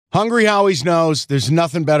Hungry Howie's knows there's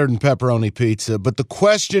nothing better than pepperoni pizza, but the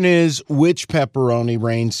question is, which pepperoni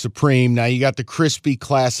reigns supreme? Now, you got the crispy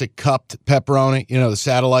classic cupped pepperoni, the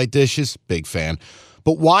satellite dishes, big fan.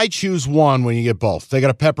 But why choose one when you get both? They got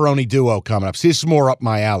a pepperoni duo coming up. See, this is more up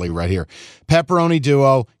my alley right here. Pepperoni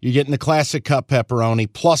duo, you're getting the classic cup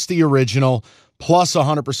pepperoni, plus the original, plus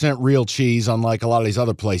 100% real cheese, unlike a lot of these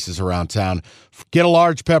other places around town. Get a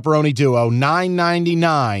large pepperoni duo,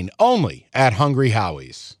 $9.99, only at Hungry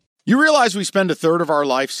Howie's. You realize we spend a third of our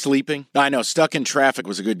life sleeping? I know, stuck in traffic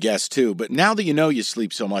was a good guess too, but now that you know you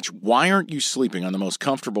sleep so much, why aren't you sleeping on the most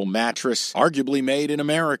comfortable mattress arguably made in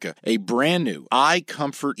America? A brand new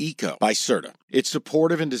iComfort Eco by Serta. It's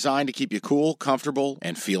supportive and designed to keep you cool, comfortable,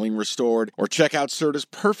 and feeling restored. Or check out Serta's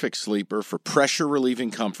Perfect Sleeper for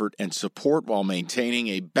pressure-relieving comfort and support while maintaining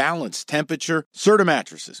a balanced temperature. Serta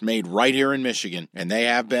mattresses made right here in Michigan, and they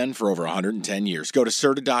have been for over 110 years. Go to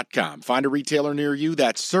Serta.com. Find a retailer near you.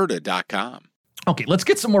 That's Serta.com. Okay, let's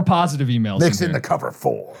get some more positive emails. Mix in the cover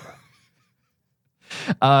 4.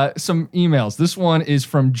 Some emails. This one is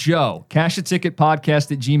from Joe.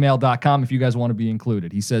 cashaticketpodcast@gmail.com if you guys want to be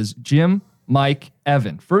included. He says, Jim, Mike,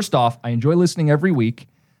 Evan. First off, I enjoy listening every week.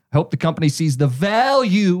 I hope the company sees the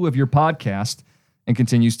value of your podcast and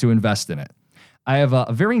continues to invest in it. I have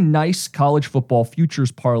a very nice college football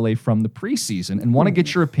futures parlay from the preseason and want to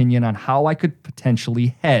get your opinion on how I could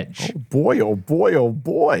potentially hedge. Oh, boy, oh, boy, oh,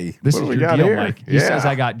 boy. This is your deal, Mike. He says,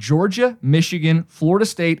 I got Georgia, Michigan, Florida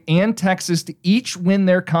State, and Texas to each win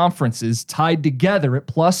their conferences tied together at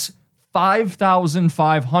plus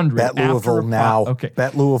 5,500. Bet Louisville now. Okay.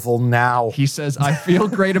 Bet Louisville now. He says, I feel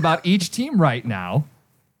great about each team right now,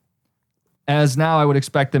 as now I would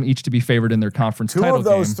expect them each to be favored in their conference title game. 2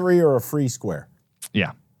 of those 3 are a free square.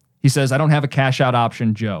 Yeah. He says, I don't have a cash out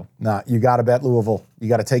option, Joe. Nah, you got to bet Louisville. You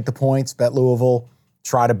got to take the points, bet Louisville,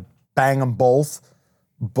 try to bang them both.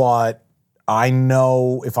 But I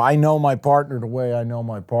know, if I know my partner the way I know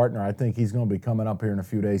my partner, I think he's going to be coming up here in a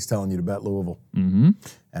few days telling you to bet Louisville. Mm-hmm.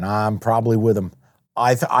 And I'm probably with him.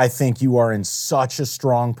 I think you are in such a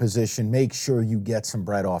strong position. Make sure you get some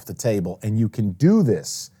bread off the table. And you can do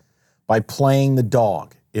this by playing the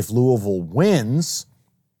dog. If Louisville wins,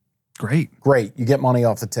 great. You get money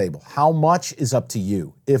off the table. How much is up to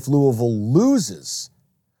you. If Louisville loses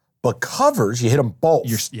but covers, you hit them both.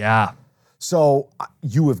 So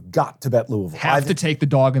you have got to bet Louisville. Have to take the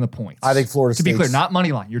dog and the points. I think Florida State. To be clear, not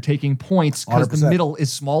money line. You're taking points because the middle,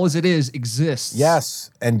 as small as it is, exists. Yes.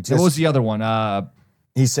 And what was the other one?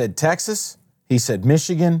 He said Texas, he said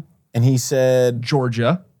Michigan, and he said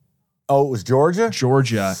Georgia. Oh, it was Georgia?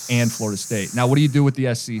 Georgia and Florida State. Now, what do you do with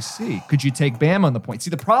the SEC? Could you take Bama on the point? See,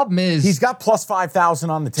 the problem is he's got plus 5,000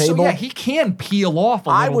 on the table. So, yeah, he can peel off a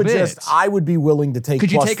little bit. I would be willing to take.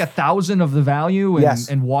 Could you take 1,000 of the value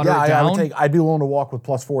and water it down? I'd be willing to walk with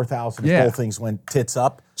plus 4,000 if both things went tits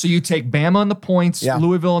up. So you take Bama on the points,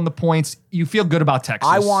 Louisville on the points. You feel good about Texas.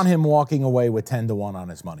 I want him walking away with 10-1 on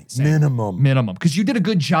his money. Same. Minimum. Because you did a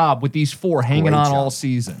good job with these 4 hanging on all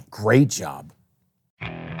season. Great job.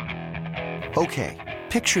 Okay,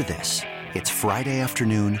 picture this. It's Friday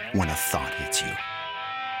afternoon when a thought hits you.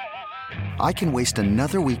 I can waste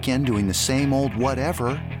another weekend doing the same old whatever,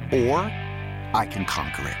 or I can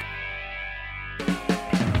conquer it.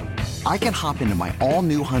 I can hop into my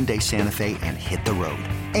all-new Hyundai Santa Fe and hit the road.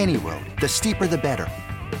 Any road. The steeper, the better.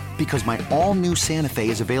 Because my all-new Santa Fe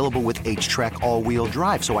is available with H-Track all-wheel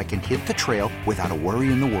drive, so I can hit the trail without a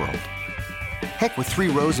worry in the world. Heck, with 3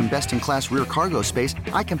 rows and best-in-class rear cargo space,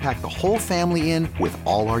 I can pack the whole family in with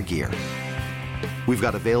all our gear. We've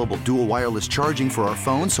got available dual wireless charging for our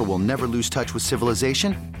phones, so we'll never lose touch with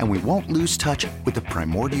civilization, and we won't lose touch with the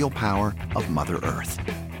primordial power of Mother Earth.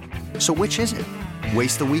 So which is it?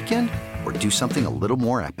 Waste the weekend or do something a little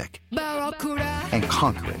more epic? And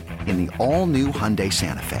conquer it in the all-new Hyundai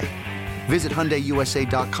Santa Fe. Visit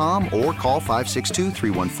HyundaiUSA.com or call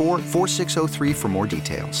 562-314-4603 for more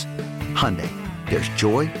details. Hyundai. There's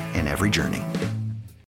joy in every journey.